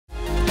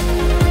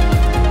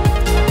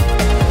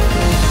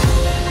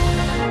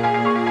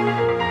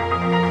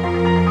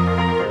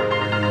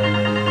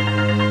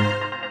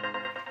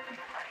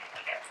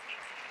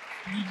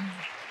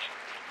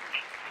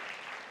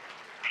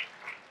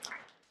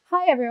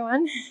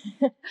everyone.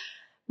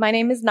 My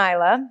name is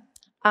NAILA.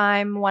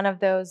 I'm one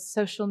of those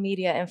social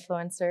media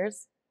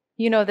influencers.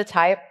 You know the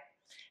type.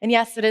 And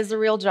yes, it is a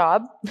real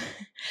job.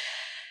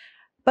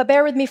 But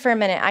bear with me for a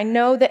minute. I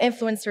know that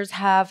influencers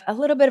have a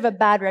little bit of a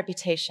bad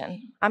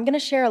reputation. I'm going to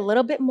share a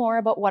little bit more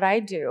about what I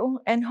do,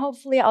 and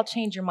hopefully I'll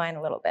change your mind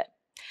a little bit.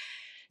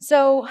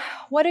 So,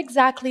 what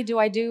exactly do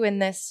I do in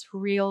this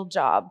real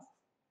job?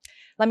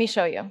 Let me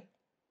show you.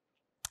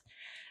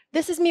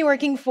 This is me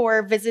working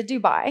for Visit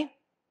Dubai.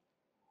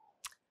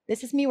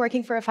 This is me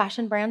working for a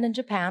fashion brand in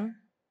Japan.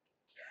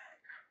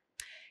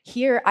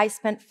 Here, I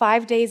spent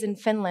 5 days in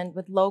Finland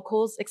with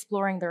locals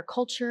exploring their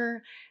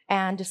culture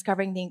and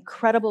discovering the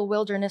incredible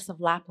wilderness of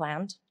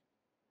Lapland.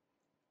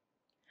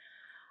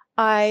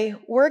 I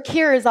work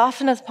here as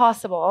often as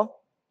possible.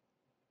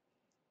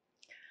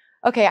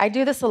 Okay, I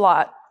do this a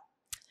lot.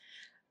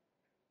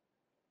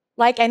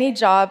 Like any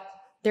job,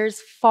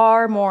 there's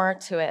far more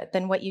to it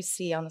than what you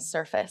see on the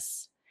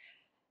surface.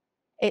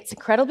 It's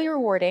incredibly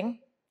rewarding,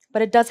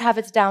 but it does have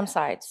its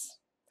downsides.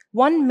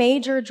 One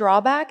major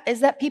drawback is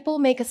that people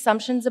make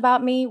assumptions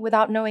about me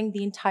without knowing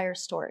the entire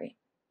story.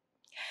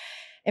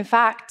 In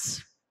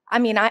fact,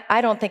 I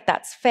don't think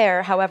that's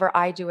fair, however,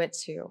 I do it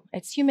too.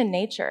 It's human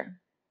nature.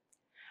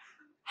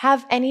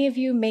 Have any of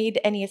you made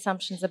any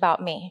assumptions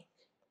about me?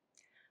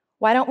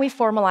 Why don't we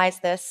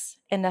formalize this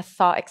in a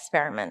thought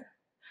experiment?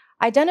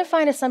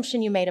 Identify an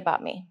assumption you made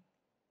about me.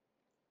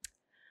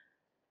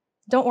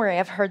 Don't worry,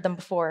 I've heard them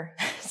before.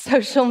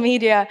 Social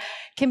media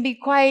can be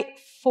quite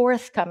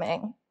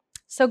forthcoming.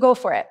 So go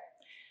for it.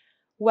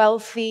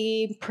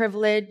 Wealthy,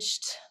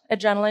 privileged,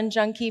 adrenaline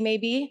junkie,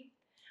 maybe.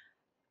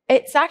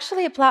 It's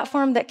actually a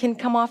platform that can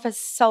come off as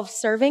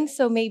self-serving,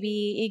 so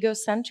maybe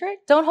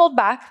egocentric. Don't hold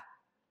back.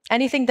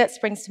 Anything that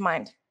springs to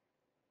mind.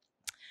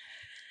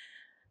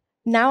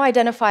 Now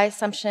identify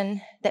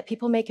assumption that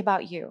people make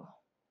about you,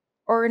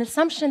 or an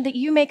assumption that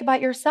you make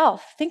about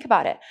yourself. Think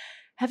about it.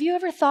 Have you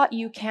ever thought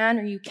you can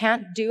or you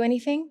can't do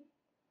anything?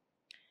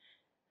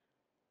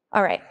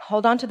 All right,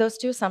 hold on to those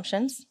two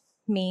assumptions,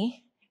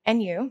 me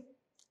and you,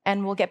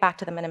 and we'll get back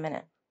to them in a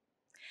minute.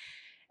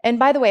 And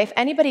by the way, if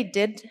anybody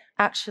did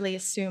actually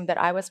assume that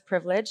I was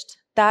privileged,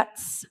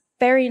 that's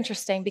very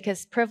interesting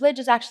because privilege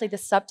is actually the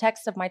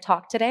subtext of my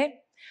talk today,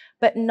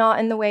 but not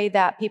in the way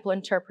that people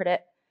interpret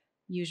it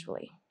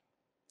usually.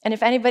 And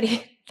if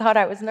anybody thought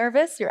I was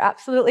nervous, you're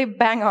absolutely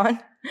bang on.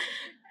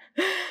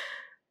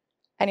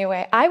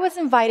 Anyway, I was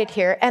invited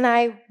here, and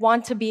I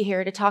want to be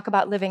here to talk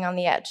about living on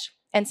the edge.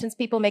 And since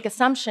people make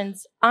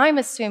assumptions, I'm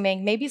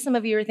assuming maybe some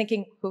of you are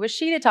thinking, who is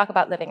she to talk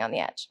about living on the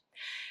edge?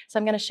 So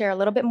I'm going to share a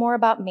little bit more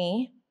about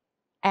me,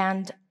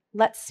 and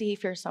let's see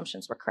if your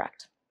assumptions were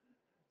correct.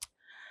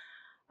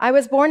 I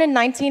was born in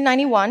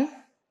 1991.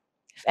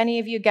 If any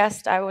of you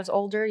guessed I was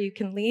older, you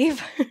can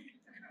leave.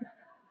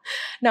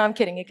 No, I'm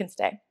kidding, you can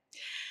stay.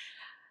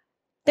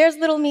 There's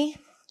little me.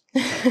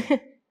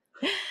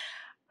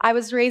 I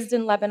was raised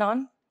in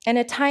Lebanon, in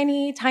a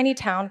tiny, tiny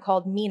town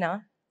called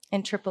Mina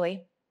in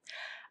Tripoli.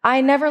 I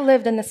never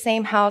lived in the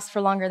same house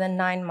for longer than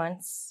 9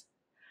 months.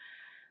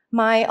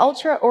 My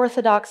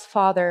ultra-Orthodox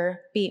father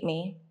beat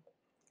me,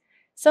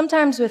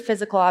 sometimes with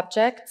physical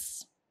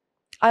objects.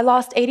 I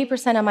lost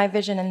 80% of my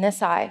vision in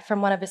this eye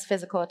from one of his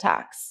physical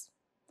attacks.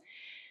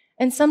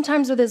 And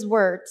sometimes with his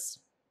words,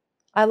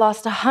 I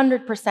lost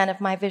 100% of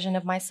my vision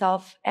of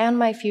myself and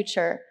my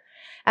future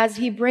as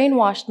he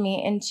brainwashed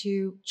me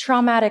into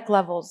traumatic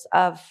levels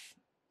of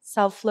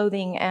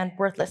self-loathing and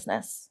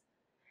worthlessness.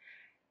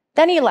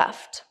 Then he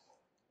left,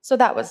 so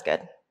that was good.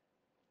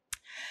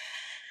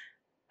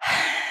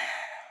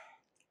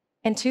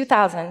 In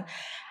 2000,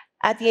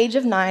 at the age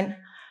of 9,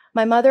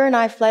 my mother and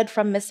I fled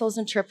from missiles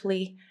in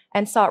Tripoli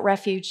and sought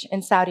refuge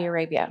in Saudi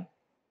Arabia.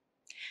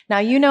 Now,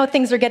 you know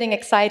things are getting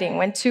exciting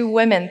when two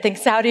women think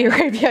Saudi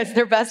Arabia is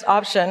their best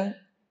option.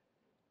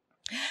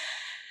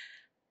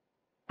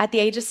 At the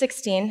age of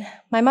 16,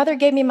 my mother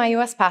gave me my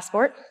US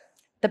passport,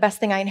 the best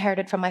thing I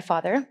inherited from my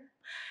father,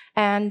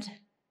 and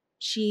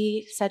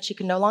she said she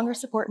could no longer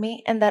support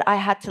me and that I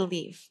had to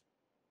leave.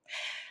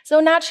 So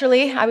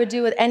naturally, I would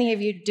do what any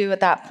of you do at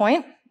that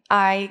point.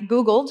 I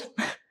Googled,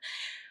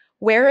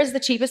 where is the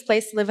cheapest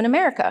place to live in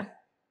America?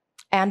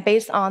 And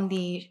based on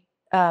the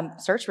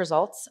search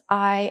results,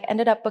 I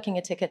ended up booking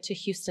a ticket to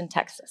Houston,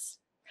 Texas.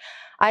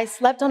 I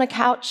slept on a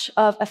couch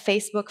of a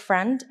Facebook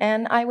friend,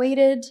 and I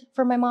waited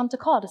for my mom to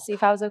call to see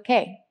if I was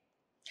okay.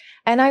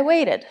 And I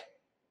waited,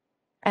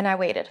 and I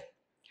waited.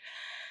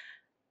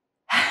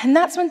 And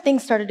that's when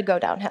things started to go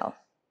downhill.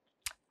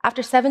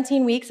 After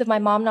 17 weeks of my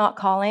mom not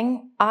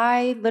calling,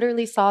 I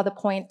literally saw the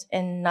point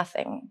in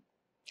nothing.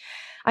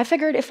 I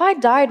figured if I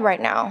died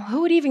right now,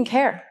 who would even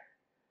care?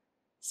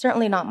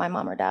 Certainly not my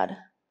mom or dad.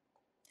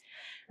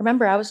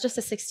 Remember, I was just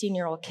a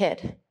 16-year-old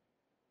kid.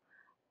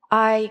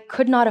 I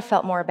could not have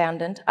felt more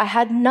abandoned. I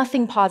had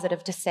nothing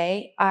positive to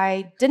say.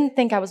 I didn't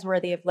think I was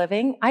worthy of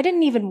living. I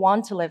didn't even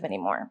want to live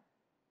anymore.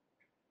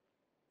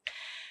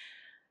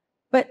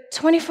 But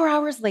 24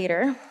 hours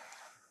later,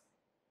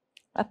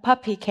 a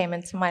puppy came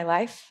into my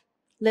life,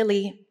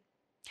 Lily.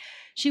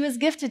 She was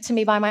gifted to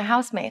me by my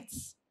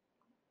housemates.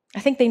 I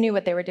think they knew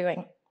what they were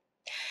doing.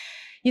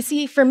 You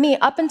see, for me,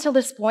 up until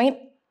this point,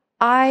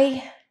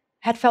 I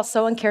had felt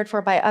so uncared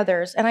for by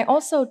others, and I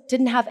also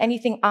didn't have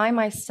anything I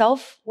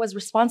myself was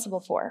responsible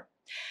for.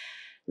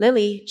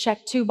 Lily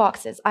checked 2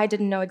 boxes I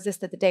didn't know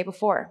existed the day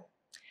before: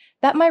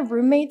 that my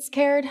roommates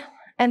cared,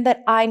 and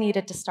that I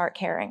needed to start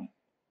caring.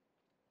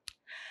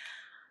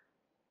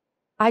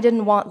 I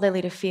didn't want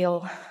Lily to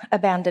feel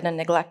abandoned and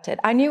neglected.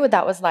 I knew what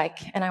that was like,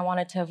 and I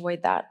wanted to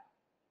avoid that.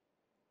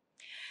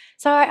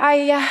 So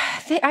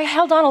I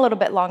held on a little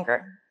bit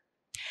longer,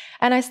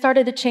 and I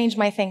started to change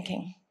my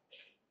thinking.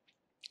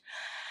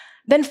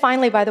 Then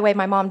finally, by the way,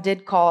 my mom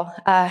did call.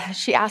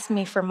 She asked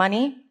me for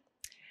money.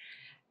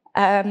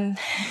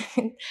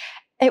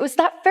 It was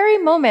that very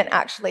moment,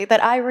 actually,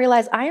 that I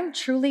realized I am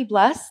truly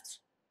blessed.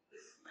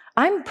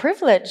 I'm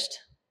privileged.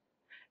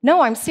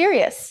 No, I'm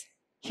serious.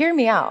 Hear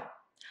me out.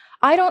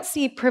 I don't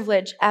see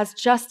privilege as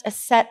just a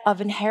set of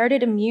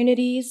inherited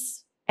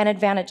immunities and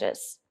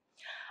advantages.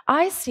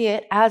 I see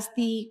it as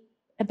the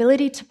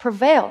ability to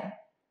prevail,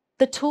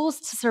 the tools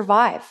to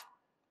survive.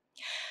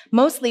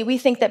 Mostly, we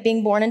think that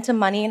being born into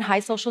money and high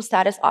social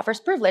status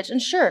offers privilege,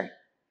 and sure,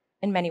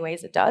 in many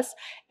ways it does,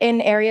 in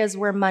areas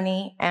where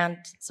money and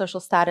social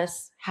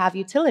status have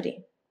utility.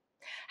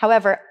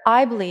 However,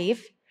 I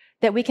believe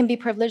that we can be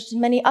privileged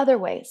in many other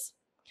ways.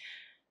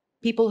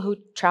 People who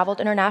traveled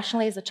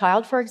internationally as a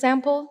child, for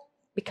example,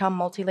 become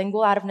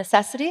multilingual out of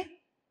necessity,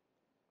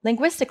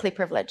 linguistically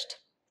privileged.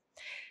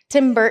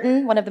 Tim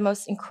Burton, one of the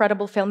most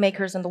incredible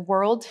filmmakers in the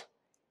world,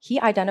 he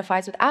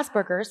identifies with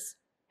Asperger's,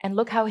 and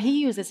look how he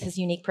uses his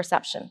unique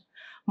perception.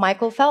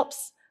 Michael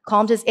Phelps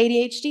calmed his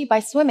ADHD by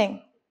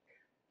swimming.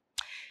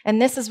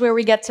 And this is where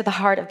we get to the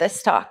heart of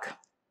this talk.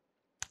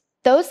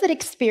 Those that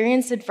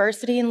experience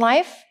adversity in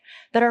life,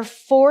 that are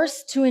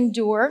forced to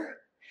endure,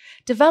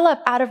 develop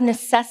out of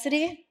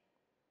necessity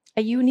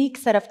a unique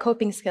set of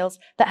coping skills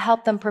that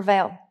help them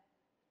prevail.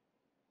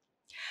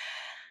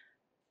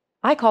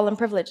 I call them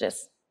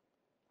privileges.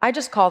 I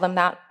just call them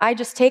that. I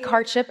just take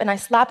hardship and I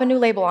slap a new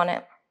label on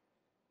it.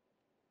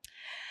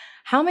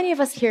 How many of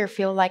us here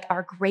feel like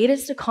our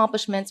greatest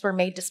accomplishments were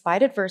made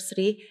despite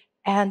adversity,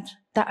 and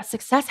that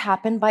success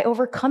happened by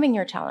overcoming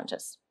your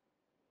challenges?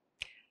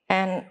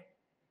 And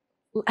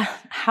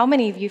how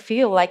many of you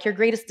feel like your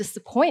greatest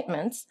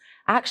disappointments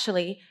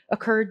actually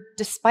occurred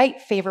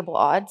despite favorable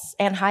odds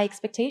and high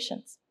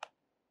expectations?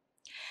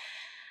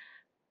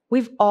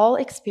 We've all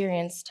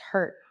experienced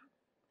hurt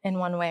in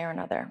one way or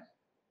another.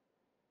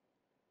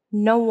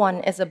 No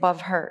one is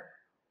above hurt,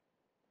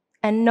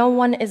 and no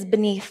one is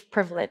beneath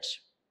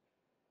privilege.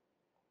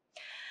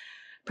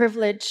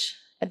 Privilege,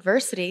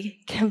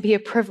 adversity, can be a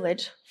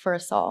privilege for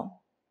us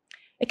all.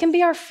 It can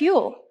be our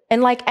fuel,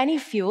 and like any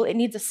fuel, it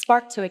needs a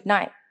spark to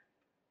ignite.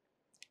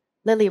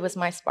 Lily was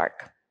my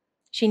spark.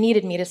 She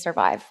needed me to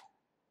survive.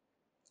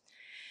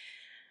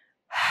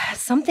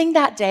 Something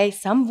that day,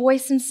 some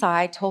voice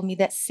inside told me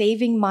that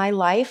saving my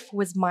life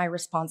was my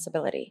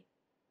responsibility.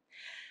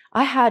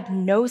 I had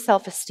no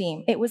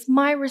self-esteem. It was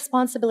my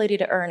responsibility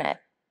to earn it.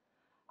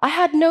 I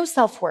had no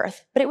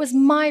self-worth, but it was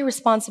my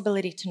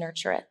responsibility to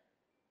nurture it.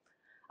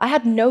 I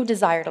had no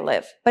desire to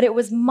live, but it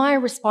was my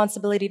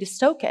responsibility to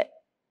stoke it.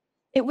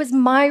 It was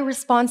my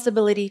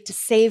responsibility to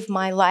save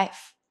my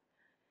life.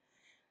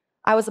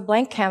 I was a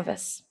blank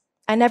canvas.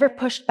 I never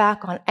pushed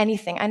back on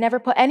anything. I never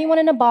put anyone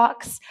in a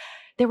box.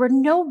 There were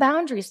no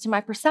boundaries to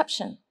my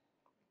perception.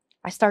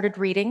 I started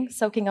reading,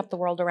 soaking up the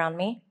world around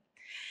me.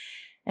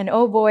 And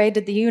oh boy,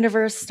 did the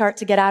universe start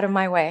to get out of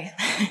my way.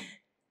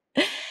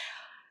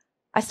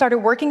 I started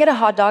working at a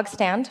hot dog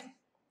stand,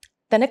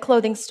 then a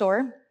clothing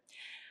store.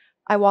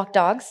 I walked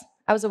dogs.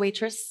 I was a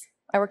waitress.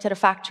 I worked at a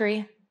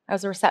factory. I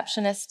was a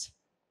receptionist.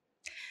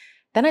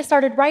 Then I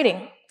started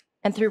writing.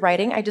 And through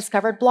writing, I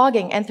discovered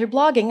blogging. And through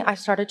blogging, I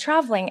started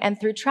traveling. And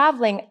through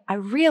traveling, I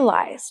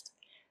realized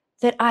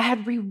that I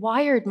had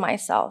rewired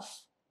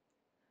myself.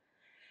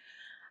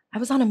 I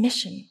was on a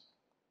mission.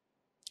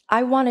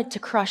 I wanted to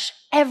crush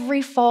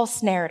every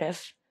false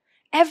narrative,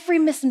 every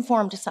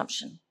misinformed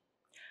assumption.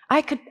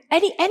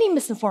 Any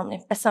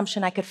misinformed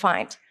assumption I could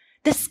find.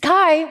 The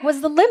sky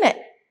was the limit.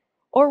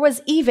 Or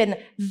was even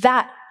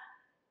that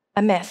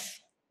a myth?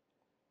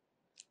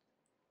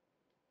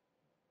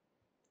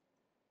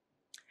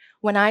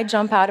 When I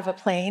jump out of a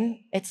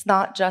plane, it's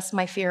not just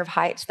my fear of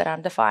heights that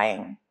I'm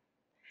defying.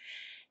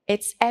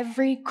 It's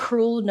every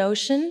cruel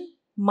notion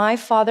my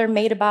father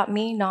made about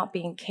me not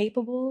being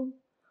capable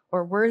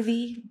or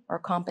worthy or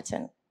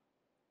competent.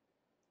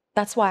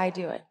 That's why I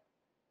do it.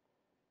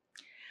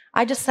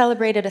 I just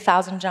celebrated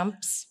 1,000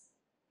 jumps,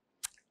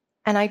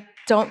 and I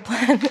don't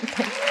plan to...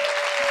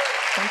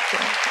 Thank you.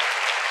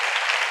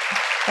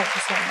 Thank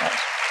you so much.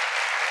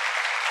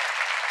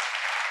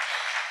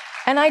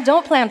 And I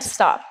don't plan to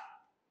stop.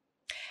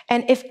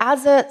 And if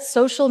as a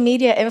social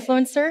media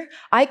influencer,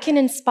 I can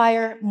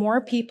inspire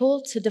more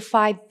people to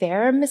defy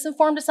their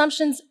misinformed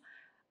assumptions,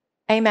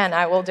 amen,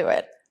 I will do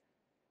it.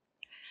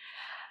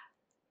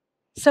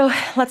 So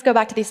let's go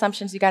back to the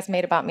assumptions you guys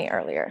made about me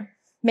earlier.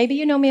 Maybe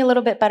you know me a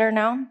little bit better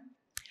now.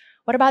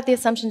 What about the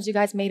assumptions you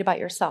guys made about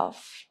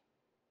yourself?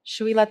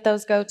 Should we let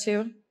those go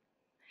too?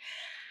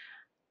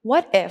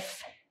 What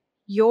if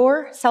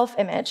your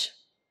self-image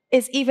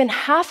is even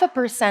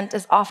 0.5%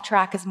 as off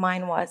track as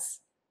mine was?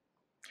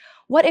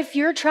 What if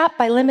you're trapped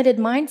by limited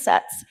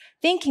mindsets,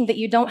 thinking that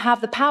you don't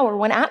have the power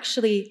when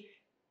actually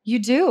you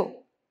do?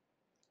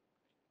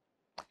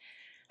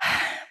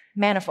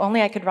 Man, if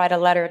only I could write a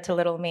letter to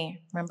little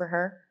me. Remember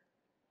her?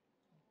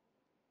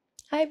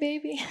 Hi,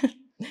 baby.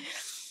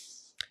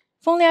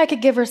 If only I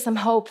could give her some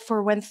hope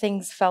for when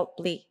things felt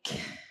bleak.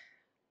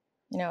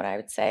 You know what I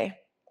would say?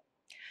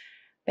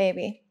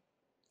 Baby,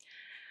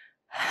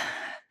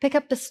 pick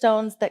up the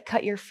stones that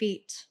cut your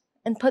feet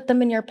and put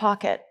them in your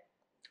pocket.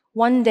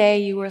 One day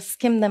you will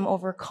skim them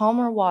over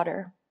calmer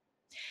water.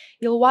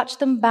 You'll watch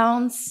them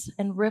bounce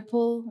and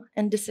ripple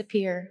and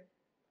disappear.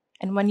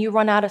 And when you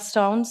run out of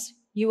stones,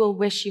 you will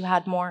wish you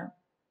had more.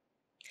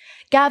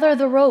 Gather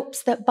the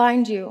ropes that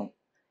bind you.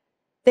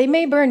 They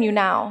may burn you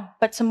now,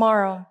 but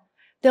tomorrow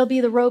they'll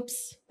be the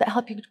ropes that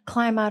help you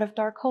climb out of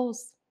dark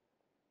holes.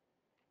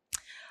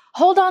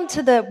 Hold on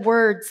to the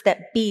words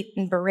that beat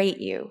and berate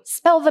you.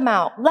 Spell them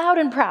out, loud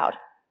and proud,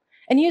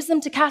 and use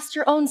them to cast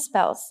your own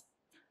spells.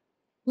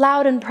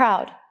 Loud and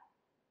proud,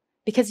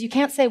 because you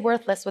can't say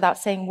worthless without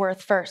saying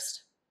worth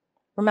first.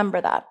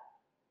 Remember that.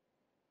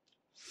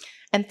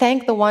 And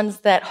thank the ones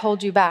that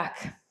hold you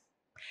back,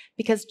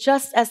 because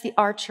just as the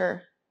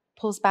archer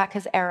pulls back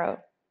his arrow,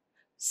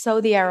 so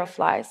the arrow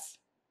flies.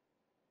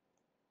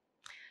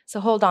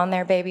 So hold on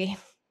there, baby.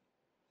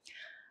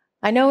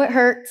 I know it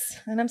hurts,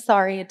 and I'm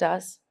sorry it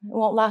does. It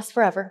won't last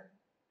forever.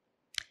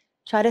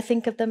 Try to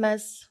think of them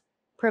as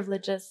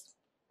privileges,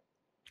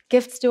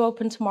 gifts to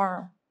open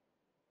tomorrow,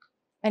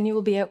 and you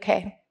will be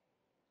okay.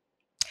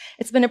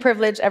 It's been a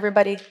privilege,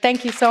 everybody.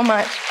 Thank you so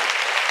much.